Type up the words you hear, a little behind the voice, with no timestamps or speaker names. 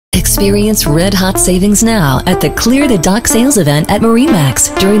Experience red-hot savings now at the Clear the Dock sales event at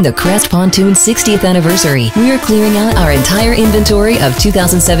MarineMax. During the Crest Pontoon 60th anniversary, we are clearing out our entire inventory of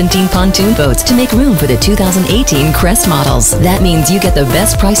 2017 pontoon boats to make room for the 2018 Crest models. That means you get the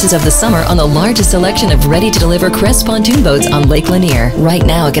best prices of the summer on the largest selection of ready-to-deliver Crest pontoon boats on Lake Lanier. Right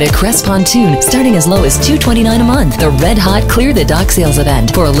now, get a Crest pontoon starting as low as $229 a month. The red-hot Clear the Dock sales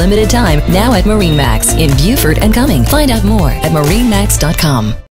event for a limited time now at MarineMax in Beaufort and Cumming. Find out more at MarineMax.com.